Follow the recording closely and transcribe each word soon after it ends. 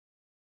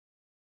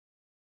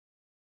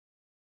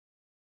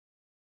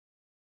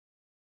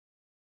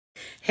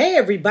Hey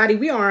everybody,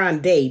 we are on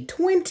day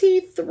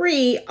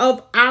 23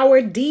 of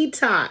our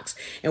detox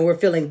and we're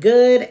feeling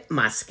good.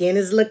 My skin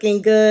is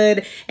looking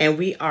good and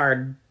we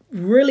are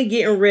really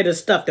getting rid of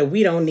stuff that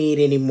we don't need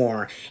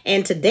anymore.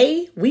 And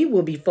today we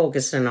will be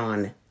focusing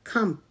on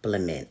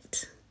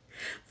compliment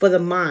for the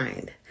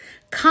mind.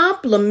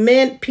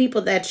 Compliment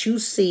people that you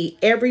see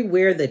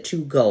everywhere that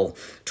you go.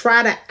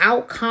 Try to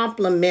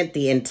out-compliment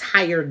the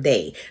entire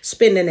day.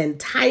 Spend an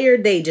entire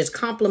day just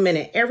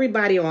complimenting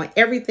everybody on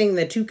everything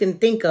that you can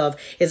think of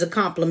is a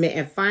compliment,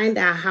 and find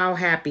out how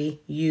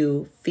happy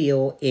you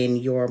feel in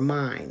your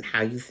mind,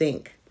 how you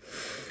think.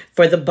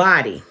 For the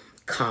body,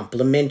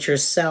 compliment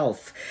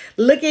yourself.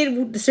 Look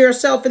at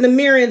yourself in the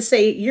mirror and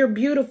say, you're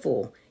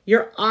beautiful,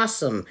 you're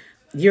awesome,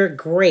 you're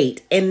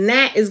great. And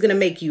that is going to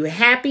make you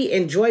happy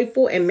and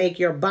joyful and make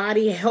your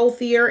body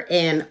healthier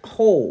and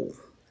whole.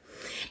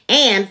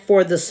 And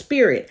for the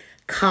spirit,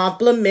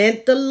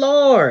 compliment the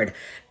Lord.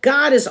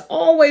 God is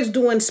always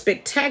doing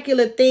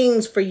spectacular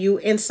things for you.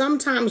 And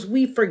sometimes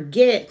we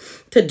forget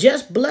to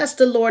just bless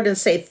the Lord and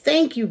say,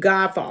 thank you,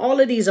 God, for all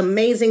of these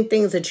amazing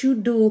things that you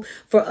do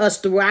for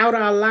us throughout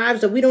our lives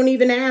that we don't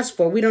even ask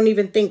for, we don't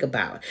even think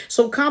about.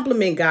 So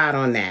compliment God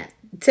on that.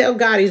 Tell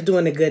God he's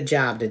doing a good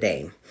job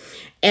today.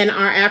 And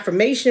our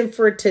affirmation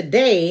for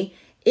today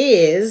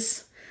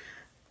is,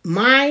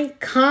 my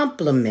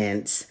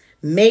compliments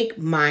make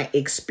my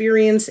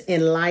experience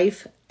in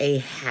life a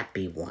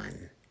happy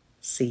one.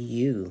 See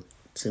you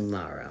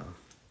tomorrow.